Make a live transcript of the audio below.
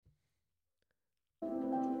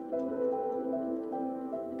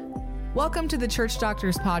Welcome to the Church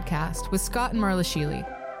Doctors Podcast with Scott and Marla Sheely.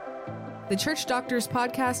 The Church Doctors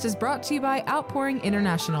Podcast is brought to you by Outpouring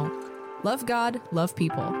International. Love God, love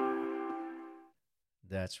people.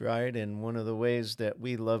 That's right, and one of the ways that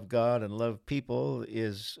we love God and love people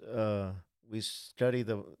is we study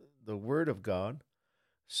the Word of God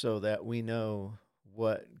so that we know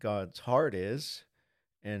what God's heart is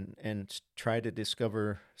and try to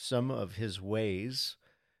discover some of His ways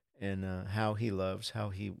and how He loves, how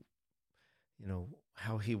He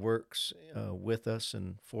works with us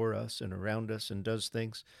and for us and around us and does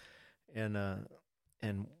things. And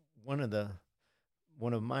one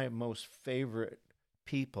of my most favorite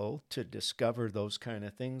people to discover those kind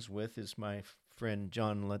of things with is my friend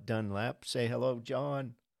John Dunlap. Say hello,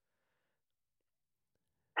 John.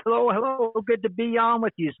 Hello. Good to be on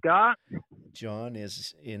with you, Scott. John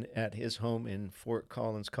is at his home in Fort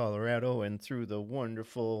Collins, Colorado, and through the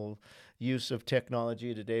wonderful use of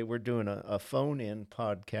technology today, we're doing a phone-in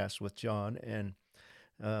podcast with John. And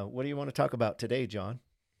what do you want to talk about today, John?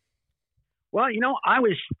 Well, I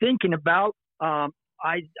was thinking about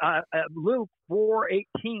Luke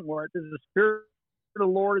 4:18, where it says, "The Spirit of the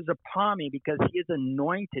Lord is upon me because He has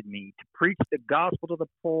anointed me to preach the gospel to the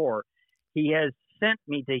poor. He has sent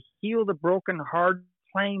me to heal the brokenhearted,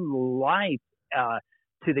 proclaim life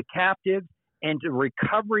to the captives, and to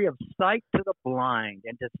recovery of sight to the blind,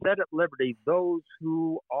 and to set at liberty those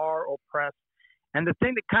who are oppressed." And the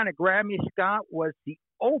thing that kind of grabbed me, Scott, was to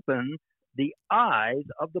open the eyes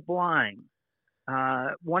of the blind.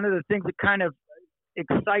 One of the things that kind of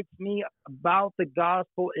excites me about the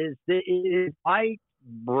gospel is that it is light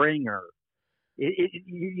bringer.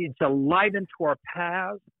 It's a light into our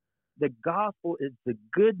paths. The gospel is the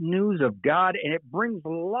good news of God, and it brings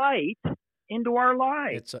light into our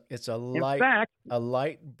lives. It's a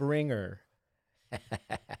light bringer.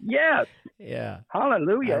 Yes. Yeah.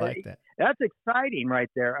 Hallelujah. I like that. That's exciting right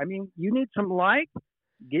there. I mean, you need some light.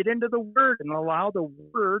 Get into the Word and allow the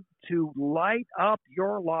Word to light up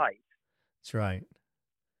your life. That's right.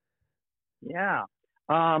 Yeah.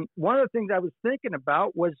 One of the things I was thinking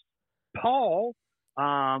about was Paul,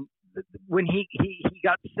 when he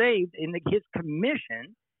got saved in his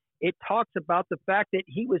commission. It talks about the fact that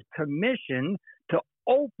he was commissioned to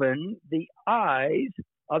open the eyes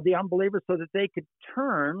of the unbelievers so that they could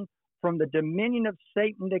turn from the dominion of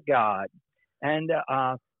Satan to God, and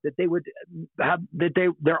that they would have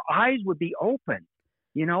their eyes would be open,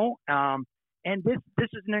 And this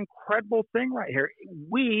is an incredible thing right here.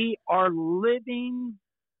 We are living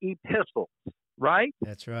epistles, right?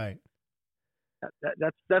 That's right.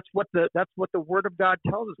 That's what the Word of God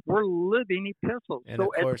tells us. We're living epistles. And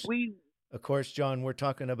so of course, John, we're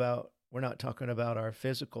not talking about our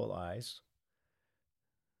physical eyes.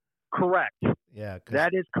 Correct. Yeah,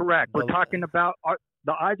 that is correct. We're talking about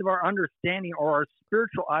the eyes of our understanding, or our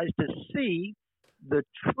spiritual eyes, to see the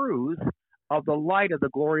truth of the light of the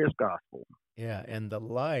glorious gospel. Yeah, and the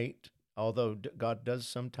light, although God does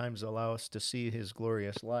sometimes allow us to see His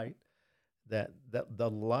glorious light, that the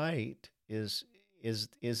light is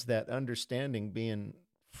that understanding being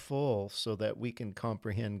full so that we can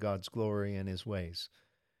comprehend God's glory and His ways.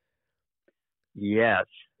 Yes.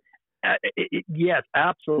 Yes,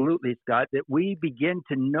 absolutely, Scott, that we begin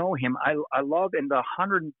to know Him. I love in the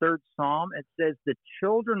 103rd Psalm, it says, "The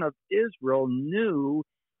children of Israel knew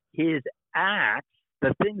His acts,"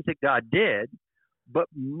 the things that God did, "but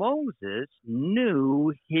Moses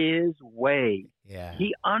knew His way." Yeah.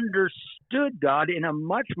 He understood God in a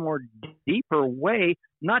much more deeper way,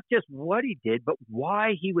 not just what He did, but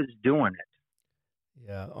why He was doing it.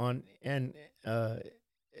 Yeah.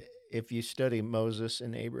 If you study Moses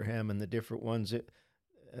and Abraham and the different ones,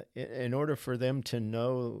 in order for them to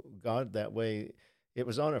know God that way, it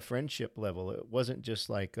was on a friendship level. It wasn't just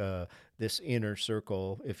like this inner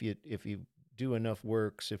circle. If you do enough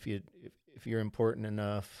works, if you're important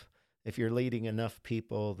enough, if you're leading enough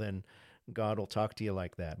people, then God will talk to you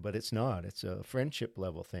like that. But it's not. It's a friendship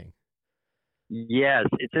level thing. Yes,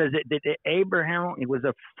 it says that Abraham was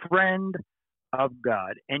a friend of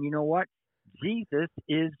God, and you know what? Jesus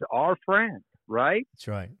is our friend, right? That's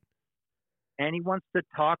right. And He wants to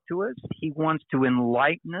talk to us. He wants to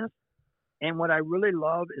enlighten us. And what I really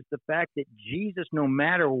love is the fact that Jesus, no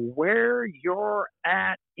matter where you're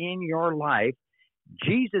at in your life,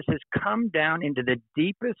 Jesus has come down into the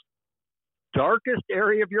deepest, darkest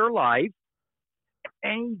area of your life,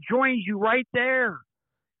 and He joins you right there.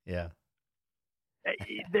 Yeah.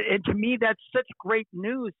 And to me, that's such great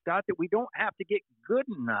news, Scott, that we don't have to get good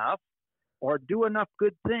enough or do enough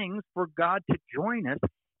good things for God to join us.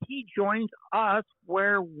 He joins us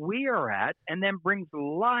where we are at and then brings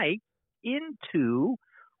light into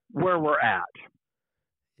where we're at.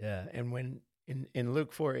 Yeah, and when in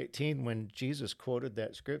Luke 4:18, when Jesus quoted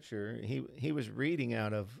that scripture, he was reading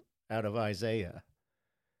out of Isaiah,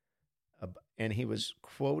 and he was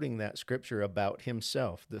quoting that scripture about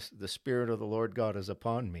himself. The Spirit of the Lord God is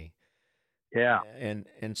upon me. Yeah.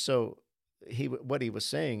 And so what he was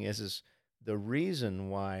saying is the reason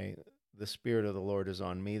why the Spirit of the Lord is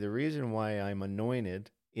on me, the reason why I'm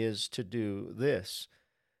anointed is to do this.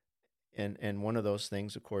 And one of those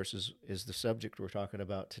things, of course, is the subject we're talking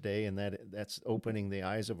about today, and that's opening the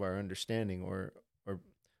eyes of our understanding, or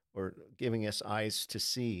giving us eyes to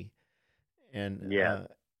see. And Yeah.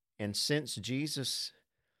 and since Jesus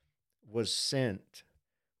was sent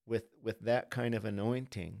with that kind of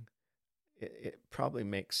anointing, it probably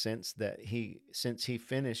makes sense that since he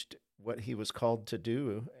finished what he was called to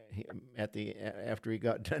do, after he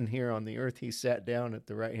got done here on the earth, he sat down at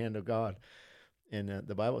the right hand of God. And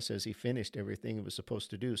the Bible says he finished everything he was supposed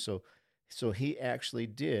to do. So he actually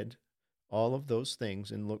did all of those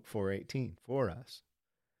things in Luke 4:18 for us.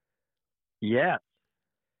 Yes.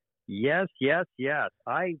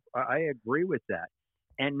 I agree with that.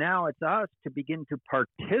 And now it's us to begin to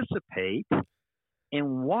participate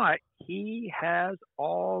in what he has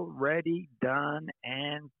already done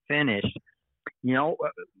and finished. You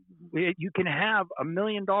can have $1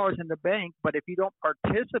 million in the bank, but if you don't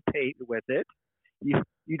participate with it,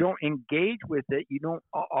 you don't engage with it, you don't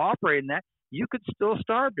operate in that, you could still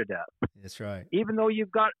starve to death. That's right. Even though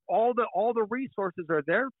you've got all the resources are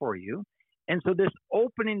there for you. And so this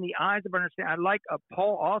opening the eyes of understanding, I like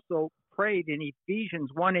Paul also prayed in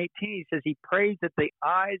Ephesians 1:18. He says he prays that the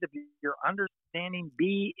eyes of your understanding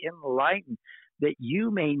be enlightened, that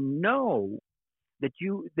you may know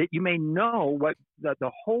what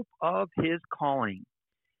the hope of his calling.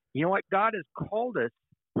 You know what? God has called us.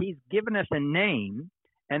 He's given us a name,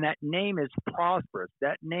 and that name is prosperous.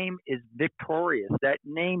 That name is victorious. That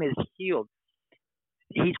name is healed.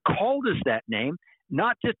 He's called us that name,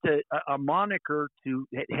 not just a moniker to,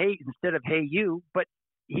 hey, instead of hey you, but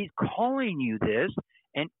he's calling you this,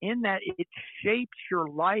 and in that it shapes your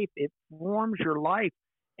life, it forms your life.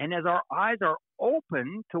 And as our eyes are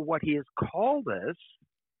open to what he has called us,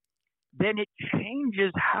 then it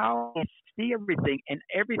changes how we see everything and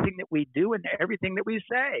everything that we do and everything that we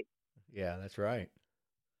say. Yeah, that's right.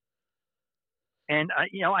 And,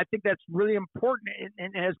 I think that's really important.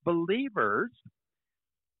 And as believers,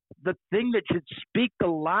 the thing that should speak the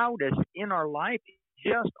loudest in our life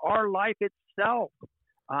is just our life itself.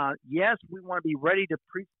 Yes, we want to be ready to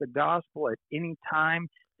preach the gospel at any time,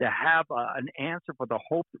 to have an answer for the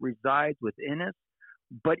hope that resides within us.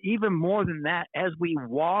 But even more than that, as we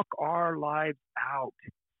walk our lives out,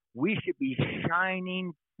 we should be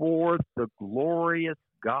shining forth the glorious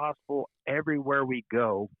gospel everywhere we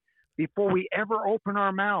go before we ever open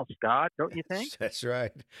our mouths, Scott, don't you think? That's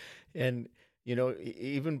right. And,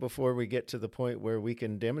 even before we get to the point where we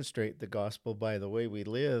can demonstrate the gospel by the way we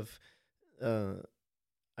live,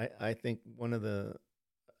 I think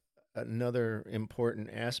another important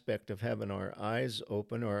aspect of having our eyes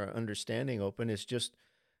open or our understanding open is just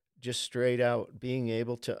straight out being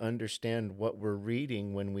able to understand what we're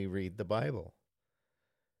reading when we read the Bible.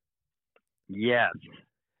 Yes.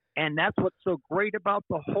 And that's what's so great about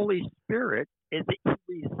the Holy Spirit, is that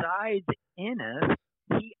he resides in us.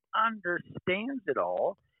 He understands it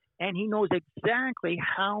all, and he knows exactly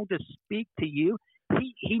how to speak to you.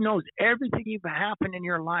 He knows everything you've happened in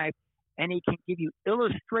your life, and he can give you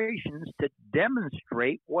illustrations to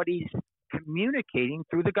demonstrate what he's communicating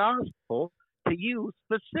through the gospel to you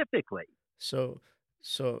specifically. So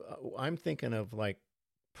I'm thinking of like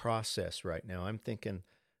process right now. I'm thinking,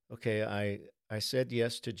 okay, I said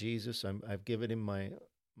yes to Jesus. I've given him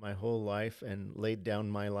my whole life and laid down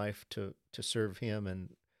my life to serve him and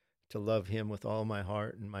to love him with all my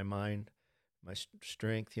heart and my mind, my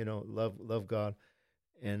strength, love God.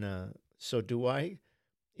 And so do I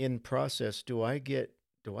get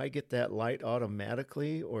that light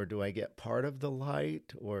automatically, or do I get part of the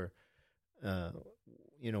light? Or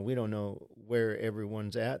we don't know where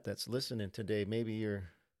everyone's at that's listening today. Maybe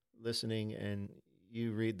you're listening and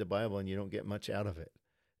you read the Bible and you don't get much out of it,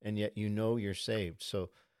 and yet you're saved. So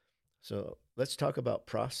let's talk about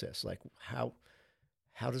process. Like how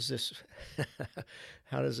does this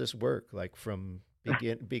how does this work? Like from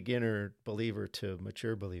beginner believer to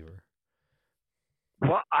mature believer.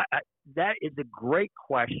 Well, that is a great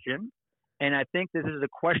question, and I think this is a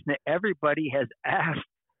question that everybody has asked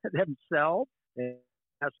themselves,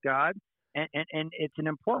 asked God, and it's an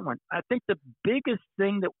important one. I think the biggest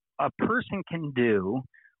thing that a person can do,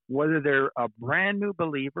 whether they're a brand new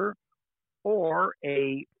believer or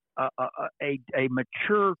a a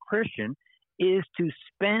mature Christian is to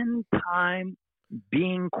spend time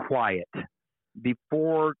being quiet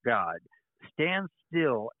before God. Stand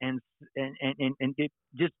still and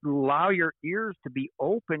just allow your ears to be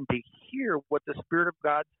open to hear what the Spirit of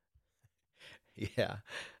God. Yeah,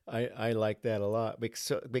 I like that a lot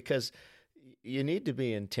because you need to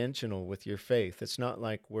be intentional with your faith. It's not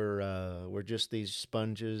like we're just these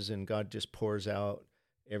sponges and God just pours out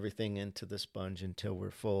everything into the sponge until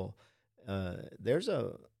we're full. There's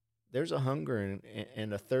a hunger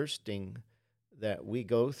and a thirsting that we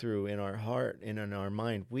go through in our heart and in our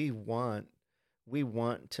mind. We want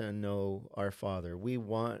to know our Father. We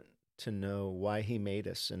want to know why He made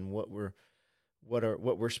us and what we're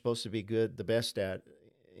supposed to be good, the best at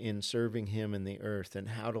in serving Him in the earth, and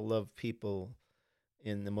how to love people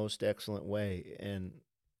in the most excellent way. And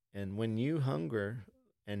when you hunger,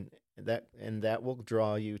 and that will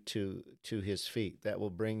draw you to His feet. That will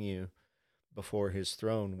bring you before His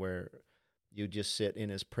throne, where you just sit in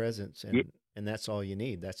His presence, and that's all you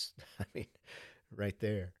need. That's I mean, right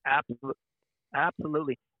there. Absolutely,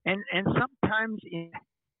 absolutely. And sometimes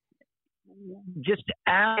just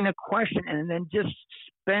asking a question and then just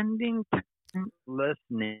spending time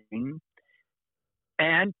listening.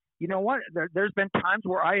 And you know what? There's been times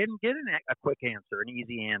where I didn't get a quick answer, an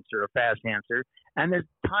easy answer, a fast answer. And there's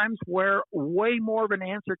times where way more of an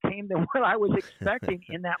answer came than what I was expecting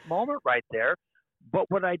in that moment right there. But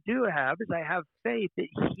what I do have is I have faith that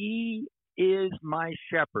He is my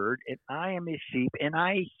shepherd and I am His sheep and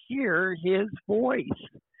I hear His voice.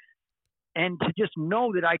 And to just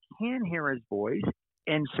know that I can hear His voice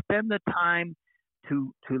and spend the time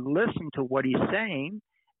to listen to what He's saying.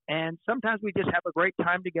 And sometimes we just have a great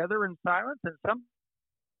time together in silence. And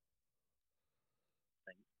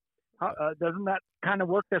doesn't that kind of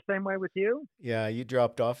work the same way with you? Yeah, you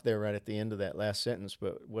dropped off there right at the end of that last sentence,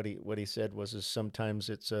 but what he said was is sometimes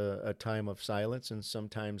it's a time of silence, and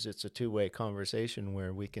sometimes it's a two-way conversation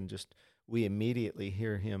where we immediately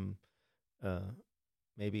hear Him,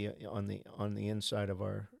 maybe on the inside of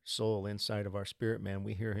our soul, inside of our spirit, man.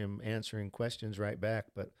 We hear Him answering questions right back.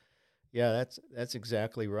 But yeah, that's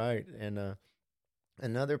exactly right. And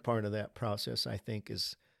another part of that process, I think,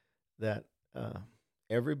 is that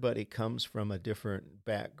everybody comes from a different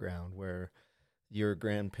background, where your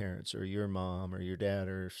grandparents or your mom or your dad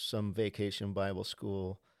or some vacation Bible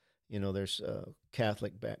school, there's a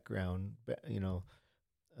Catholic background,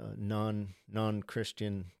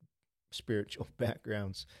 non-Christian spiritual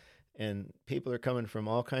backgrounds, and people are coming from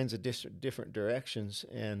all kinds of different directions,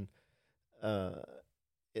 and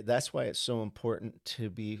that's why it's so important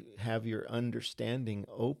to have your understanding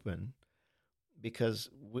open, because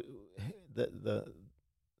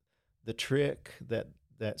the trick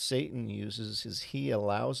that Satan uses is he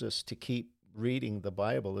allows us to keep reading the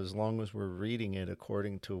Bible as long as we're reading it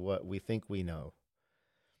according to what we think we know.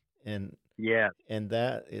 And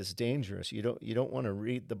that is dangerous. You don't want to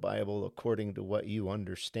read the Bible according to what you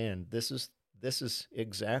understand. This is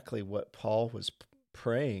exactly what Paul was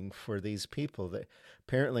praying for these people. That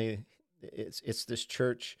apparently it's this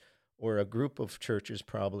church, or a group of churches,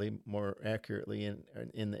 probably more accurately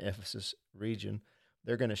in the Ephesus region.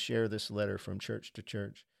 They're going to share this letter from church to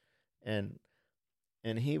church, and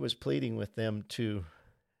he was pleading with them to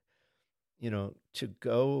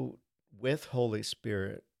go with Holy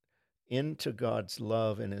Spirit into God's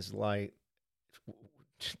love and His light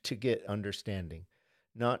to get understanding,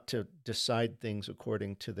 not to decide things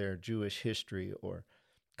according to their Jewish history or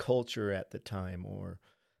culture at the time, or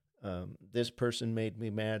this person made me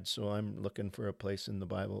mad, so I'm looking for a place in the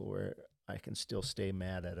Bible where I can still stay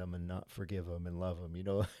mad at them and not forgive them and love them,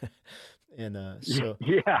 and so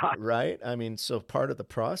yeah, right. I mean, so part of the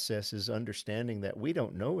process is understanding that we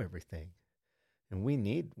don't know everything, and we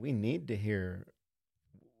need to hear.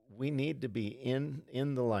 We need to be in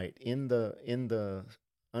the light, in the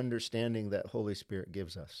understanding that Holy Spirit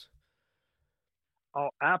gives us. Oh,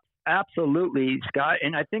 absolutely, Scott.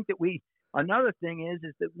 And I think that another thing is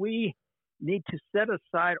that we need to set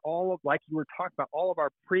aside all of, like you were talking about, all of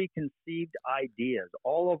our preconceived ideas,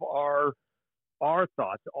 all of our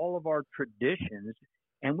thoughts, all of our traditions,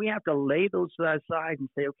 and we have to lay those aside and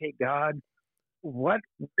say, okay, God, what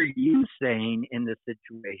are you saying in this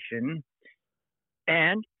situation?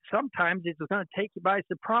 And sometimes it's going to take you by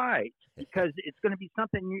surprise, because it's going to be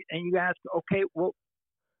something you ask, okay, well,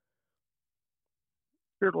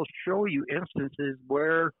 Spirit will show you instances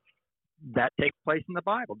where that takes place in the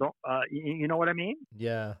Bible. Don't you know what I mean?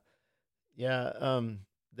 Yeah.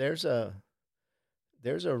 There's a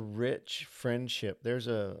rich friendship. There's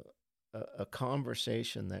a a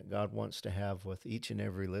conversation that God wants to have with each and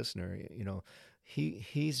every listener.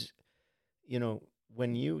 He's,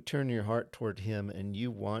 when you turn your heart toward Him and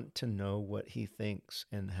you want to know what He thinks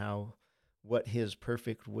and what His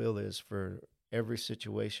perfect will is for every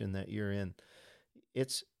situation that you're in,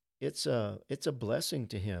 it's it's a blessing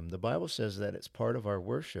to Him. The Bible says that it's part of our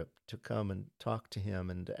worship to come and talk to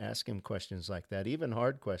Him and to ask Him questions like that, even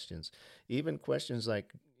hard questions, even questions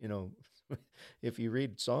like, if you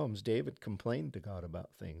read Psalms, David complained to God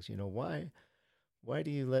about things. Why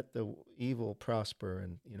do you let the evil prosper,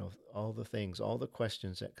 and all the things, all the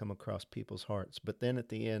questions that come across people's hearts. But then at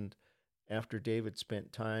the end, after David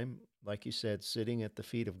spent time, like you said, sitting at the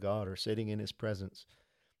feet of God or sitting in His presence,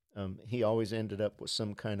 he always ended up with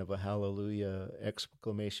some kind of a hallelujah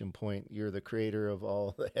exclamation point. You're the creator of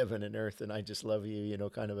all the heaven and earth, and I just love you,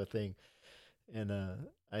 kind of a thing. And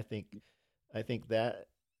I think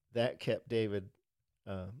that kept David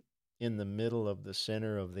uh, in the middle of the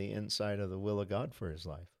center of the inside of the will of God for his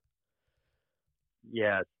life.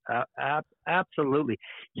 Yes, absolutely.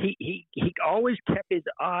 He always kept his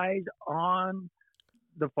eyes on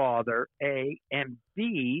the Father, A, and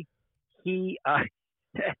B, he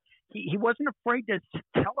he wasn't afraid to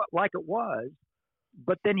tell it like it was,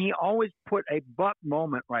 but then he always put a but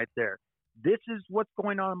moment right there. This is what's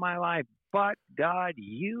going on in my life, but God,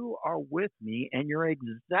 you are with me, and you're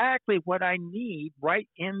exactly what I need right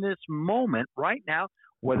in this moment, right now,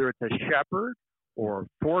 whether it's a shepherd or a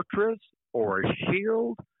fortress or a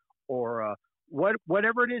shield or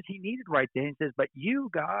whatever it is he needed right then. He says, but you,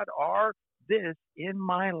 God, are this in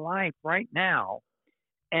my life right now.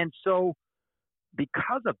 And so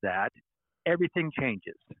because of that, everything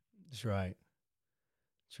changes. That's right.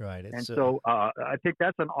 That's right. And so I think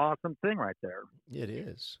that's an awesome thing right there. It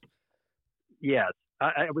is. Yes.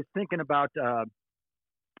 I was thinking about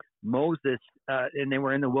Moses, and they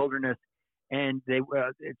were in the wilderness, and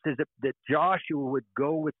it says that Joshua would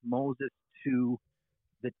go with Moses to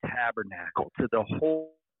the tabernacle, to the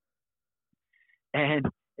whole, and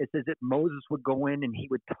it says that Moses would go in and he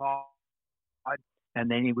would talk, and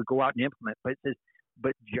then he would go out and implement. But it says,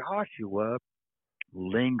 but Joshua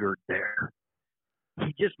lingered there.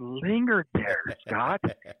 He just lingered there, Scott.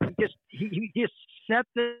 He just sat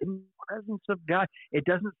there in the presence of God. It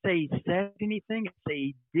doesn't say he said anything. It say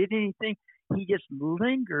he did anything. He just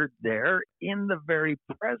lingered there in the very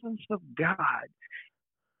presence of God.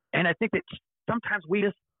 And I think that sometimes we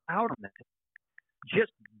miss out on that.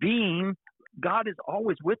 Just being, God is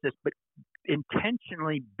always with us, but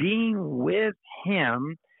intentionally being with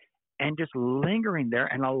Him and just lingering there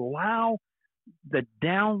and allow the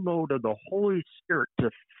download of the Holy Spirit to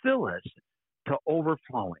fill us to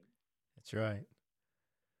overflowing. That's right.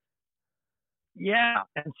 Yeah.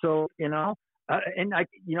 And so, and I'm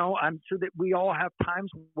sure that we all have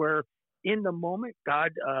times where in the moment,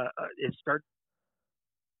 God is starts,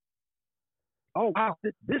 oh, wow,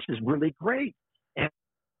 this is really great. And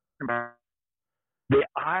the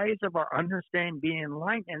eyes of our understanding being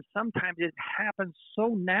enlightened, and sometimes it happens so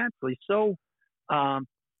naturally, so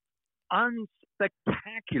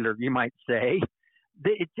unspectacular, you might say,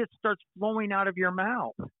 that it just starts flowing out of your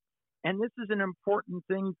mouth. And this is an important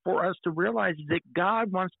thing for us to realize, that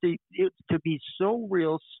God wants it to be so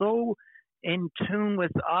real, so in tune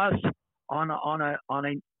with us on a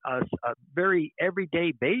very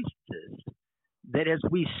everyday basis, that as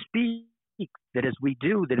we speak, that as we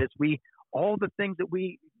do, that as we, all the things that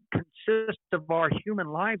we consist of our human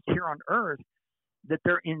lives here on earth, that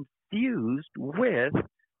they're infused with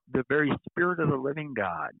the very Spirit of the living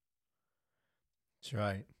God. That's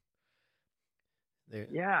right.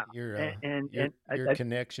 Yeah. Your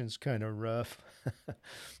connection's kind of rough.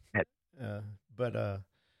 But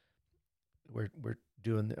we're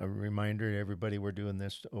doing a reminder to everybody, we're doing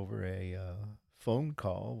this over a phone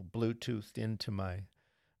call, Bluetoothed into my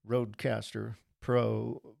Rodecaster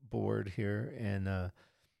Pro board here, and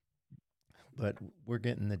but we're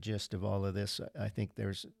getting the gist of all of this. I think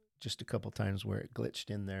there's just a couple times where it glitched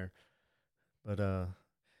in there, but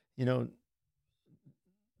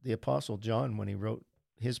the Apostle John, when he wrote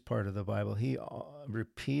his part of the Bible, he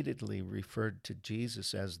repeatedly referred to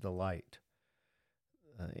Jesus as the light.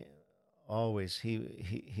 Always,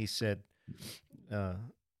 he said,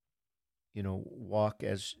 walk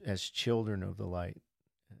as children of the light.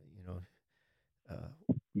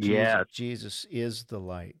 Yes. Jesus is the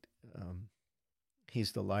light.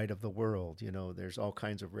 He's the light of the world. There's all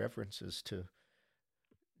kinds of references to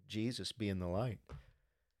Jesus being the light.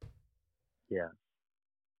 Yeah.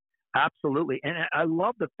 Absolutely. And I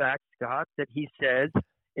love the fact, Scott, that he says,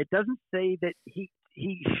 it doesn't say that he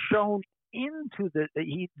shone into that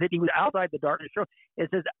he was outside the darkness. It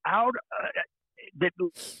says out that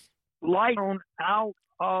light shone out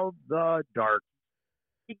of the dark.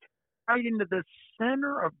 He got right into the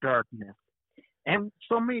center of darkness. And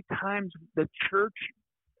so many times the church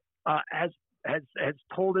has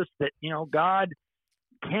told us that God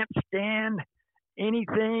can't stand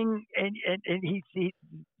anything, and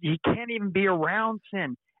he can't even be around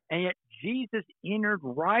sin. And yet Jesus entered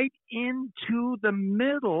right into the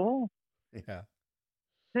middle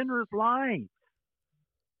sinner's life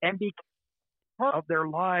and became part of their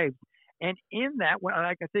lives. And in that, when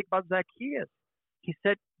I can think about Zacchaeus, he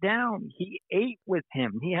sat down, he ate with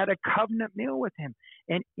him, he had a covenant meal with him.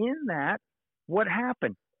 And in that, what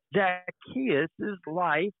happened? Zacchaeus'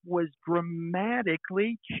 life was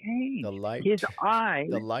dramatically changed. His eyes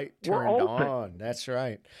the light were turned open. on. That's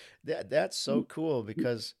right. That's so cool,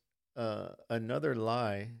 because another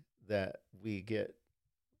lie that we get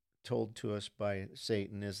told to us by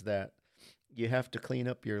Satan is that you have to clean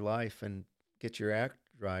up your life and get your act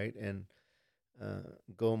right and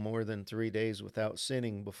go more than 3 days without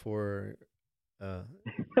sinning before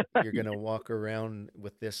you're going to walk around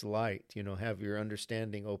with this light, have your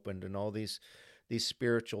understanding opened, and all these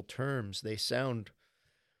spiritual terms. They sound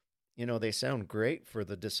great for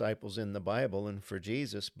the disciples in the Bible and for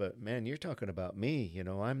Jesus, but man, you're talking about me.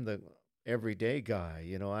 I'm the everyday guy.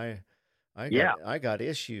 I got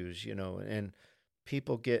issues. And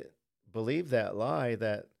people believe that lie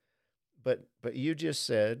but you just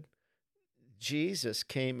said Jesus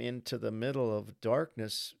came into the middle of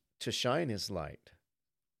darkness to shine his light.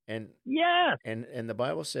 And and the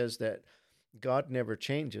Bible says that God never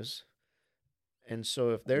changes. And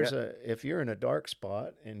so if you're in a dark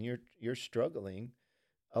spot and you're struggling,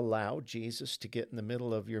 allow Jesus to get in the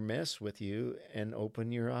middle of your mess with you and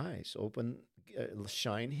open your eyes,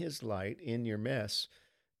 shine his light in your mess,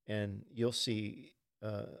 and you'll see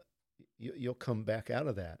you'll come back out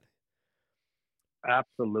of that.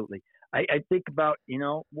 Absolutely. I think about,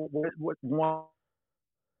 what one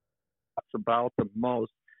about the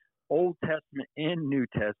most, Old Testament and New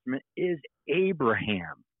Testament, is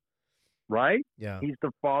Abraham, right? Yeah. He's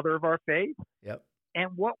the father of our faith. Yep.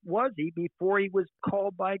 And what was he before he was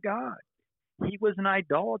called by God? He was an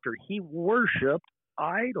idolater. He worshiped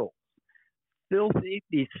idols, filthy,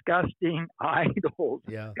 disgusting idols.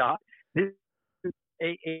 Yeah. God, this was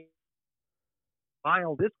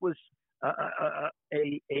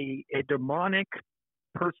a demonic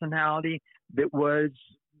personality that was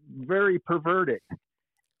very perverted.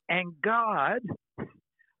 And God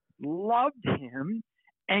loved him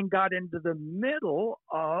and got into the middle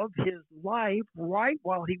of his life right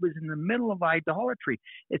while he was in the middle of idolatry.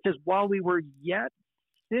 It says, while we were yet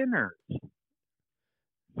sinners,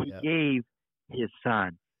 he gave his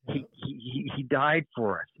son. He died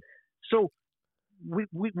for us. So we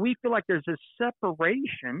feel like there's this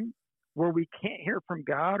separation where we can't hear from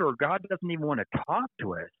God, or God doesn't even want to talk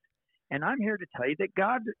to us. And I'm here to tell you that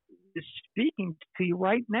God is speaking to you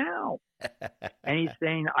right now. And he's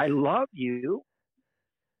saying, I love you.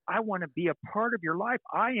 I want to be a part of your life.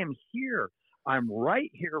 I am here. I'm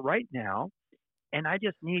right here, right now. And I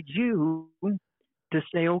just need you to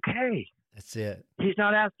say, okay. That's it. He's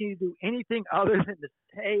not asking you to do anything other than to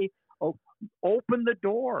say, oh, open the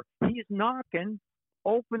door. He's knocking.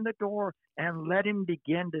 Open the door and let him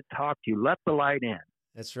begin to talk to you. Let the light in.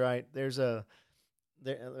 That's right.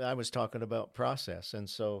 I was talking about process. And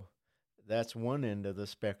so that's one end of the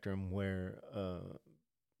spectrum where,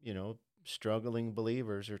 struggling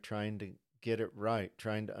believers are trying to get it right,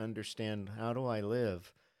 trying to understand, how do I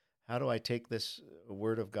live? How do I take this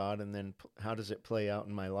word of God, and then how does it play out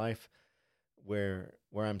in my life where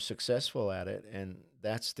I'm successful at it? And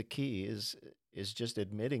that's the key, is just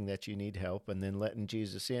admitting that you need help and then letting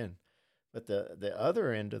Jesus in. But the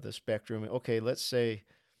other end of the spectrum, okay, let's say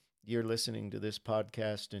you're listening to this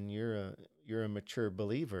podcast and you're a mature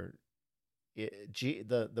believer.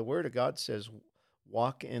 The Word of God says,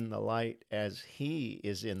 walk in the light as he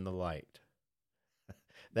is in the light.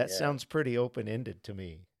 That sounds pretty open-ended to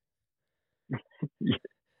me.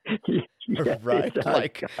 Right?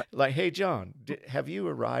 Like, hey, John, have you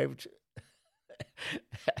arrived?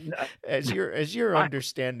 Is your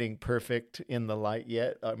understanding perfect in the light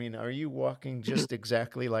yet? I mean, are you walking just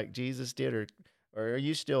exactly like Jesus did, or are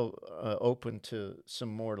you still open to some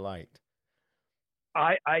more light?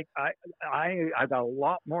 I got a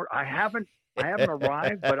lot more. I haven't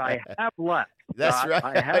arrived, but I have left. That's right.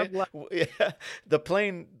 I have left. Yeah. The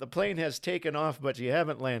plane has taken off, but you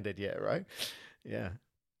haven't landed yet, right? Yeah.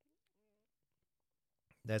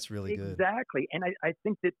 That's really good. Exactly. And I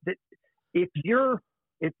think that if you're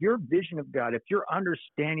if your vision of God, if your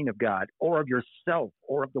understanding of God or of yourself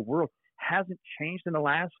or of the world hasn't changed in the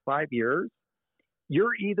last 5 years,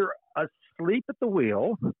 you're either asleep at the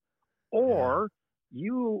wheel or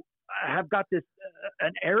you have got this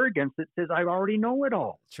an arrogance that says, I already know it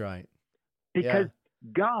all. That's right. Because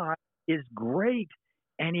God is great,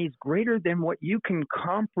 and he's greater than what you can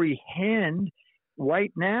comprehend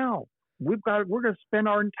right now. We're going to spend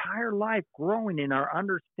our entire life growing in our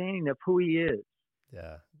understanding of who he is.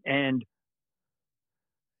 Yeah. And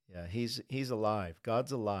he's alive.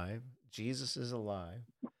 God's alive. Jesus is alive.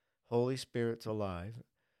 Holy Spirit's alive.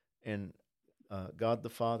 And God the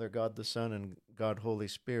Father, God the Son, and God Holy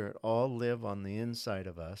Spirit all live on the inside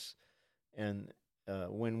of us. And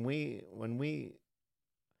when we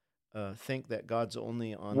think that God's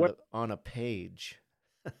only on a page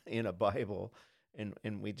in a Bible,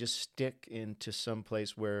 and we just stick into some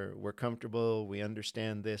place where we're comfortable, we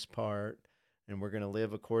understand this part, and we're going to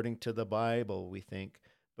live according to the Bible, we think,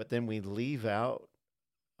 but then we leave out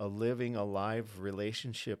a living, alive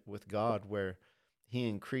relationship with God where he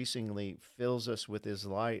increasingly fills us with his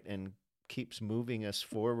light and keeps moving us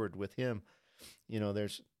forward with him.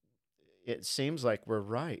 It seems like we're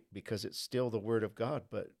right because it's still the word of God,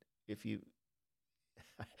 but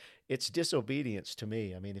it's disobedience to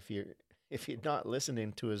me. I mean, if you're not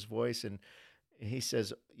listening to his voice, and he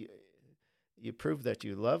says, you prove that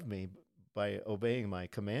you love me by obeying my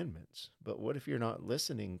commandments. But what if you're not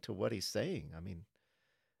listening to what he's saying? I mean,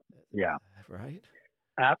 yeah, right?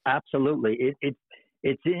 Absolutely.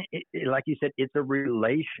 It's like you said, it's a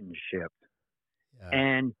relationship,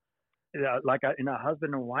 and in a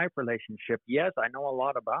husband and wife relationship. Yes, I know a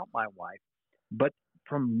lot about my wife, but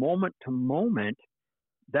from moment to moment,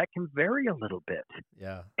 that can vary a little bit.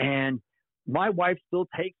 Yeah. And my wife still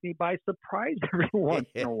takes me by surprise every once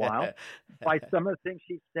in a while by some of the things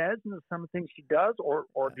she says and some of the things she does or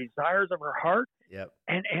desires of her heart. Yep.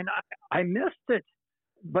 And I missed it.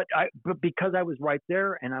 But because I was right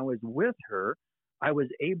there and I was with her, I was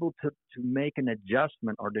able to make an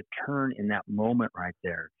adjustment or to turn in that moment right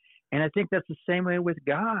there. And I think that's the same way with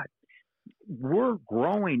God. We're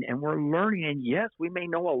growing and we're learning. And yes, we may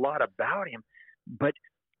know a lot about him, but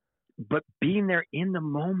being there in the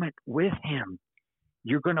moment with him,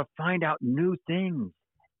 you're going to find out new things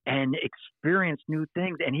and experience new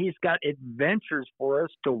things. And he's got adventures for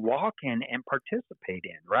us to walk in and participate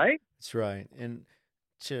in, right? That's right. And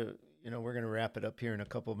we're going to wrap it up here in a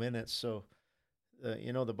couple minutes. So,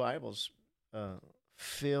 the Bible's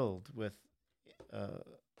filled with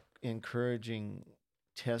encouraging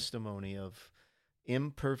testimony of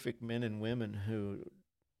imperfect men and women who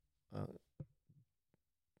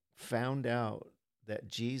found out that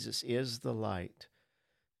Jesus is the light.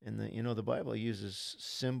 And the Bible uses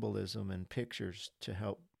symbolism and pictures to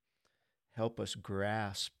help us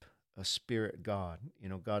grasp a spirit God,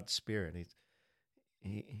 God's spirit.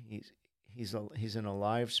 He's an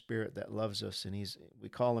alive spirit that loves us, and we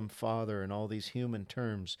call him Father and all these human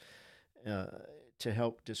terms to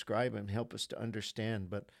help describe him, help us to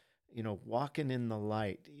understand. But walking in the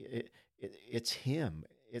light, it's him,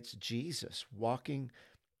 it's Jesus walking.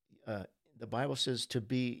 The Bible says to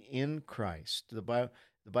be in Christ. The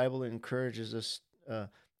Bible encourages us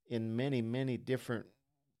in many, many different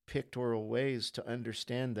pictorial ways to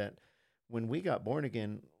understand that when we got born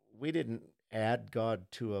again, we didn't add God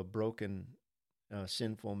to a broken,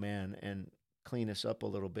 sinful man and clean us up a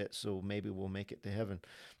little bit so maybe we'll make it to heaven.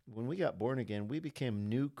 When we got born again, we became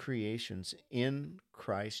new creations in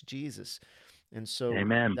Christ Jesus. And so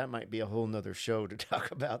Amen. That might be a whole nother show to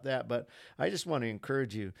talk about that, but I just want to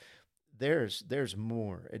encourage you. There's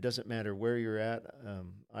more. It doesn't matter where you're at.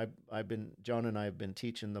 John and I have been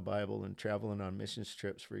teaching the Bible and traveling on missions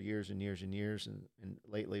trips for years and years and years. And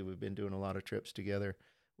lately we've been doing a lot of trips together,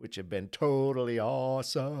 which have been totally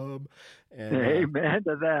awesome. And, amen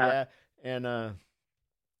to that. Yeah.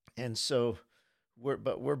 And so we're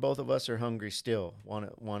both of us are hungry still,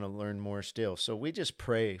 want to learn more still. So we just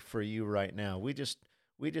pray for you right now. We just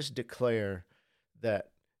declare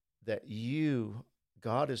that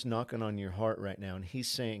God is knocking on your heart right now, and he's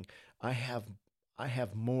saying, I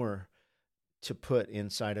have more to put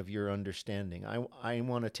inside of your understanding. I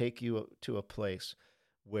want to take you to a place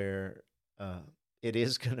where it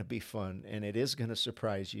is going to be fun, and it is going to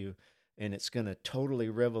surprise you, and it's going to totally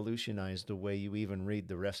revolutionize the way you even read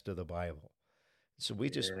the rest of the Bible. So we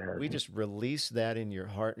just release that in your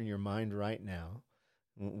heart and your mind right now.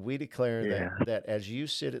 We declare that as you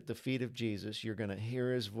sit at the feet of Jesus, you're going to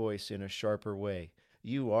hear his voice in a sharper way.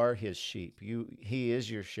 You are his sheep. He is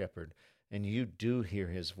your shepherd, and you do hear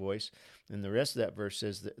his voice. And the rest of that verse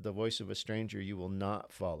says that the voice of a stranger you will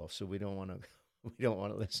not follow. So we don't want to we don't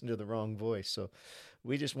want to listen to the wrong voice. So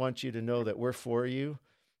we just want you to know that we're for you.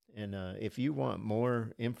 And if you want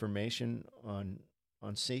more information on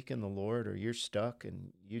seeking the Lord, or you're stuck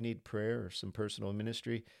and you need prayer or some personal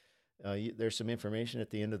ministry, there's some information at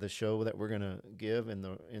the end of the show that we're going to give in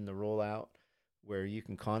the rollout, where you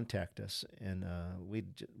can contact us, and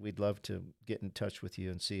we'd love to get in touch with you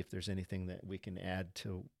and see if there's anything that we can add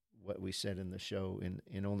to what we said in the show.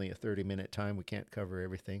 In only a 30-minute time, we can't cover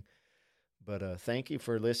everything, but thank you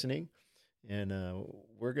for listening, and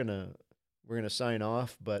we're gonna sign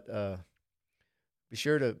off. But be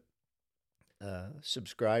sure to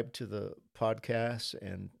subscribe to the podcast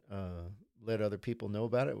and let other people know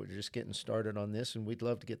about it. We're just getting started on this, and we'd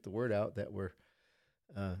love to get the word out that we're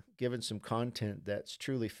giving some content that's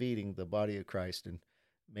truly feeding the body of Christ and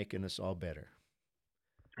making us all better.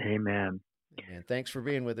 Amen. And thanks for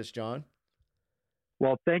being with us, John.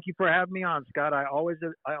 Well, thank you for having me on, Scott. I always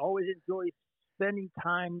enjoy spending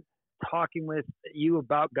time talking with you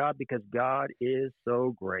about God, because God is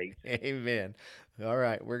so great. Amen. All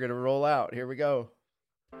right, we're going to roll out. Here we go.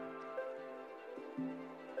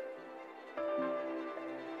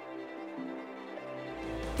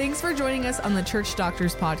 Thanks for joining us on the Church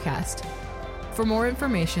Doctors Podcast. For more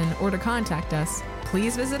information or to contact us,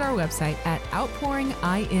 please visit our website at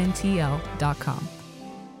outpouringintl.com.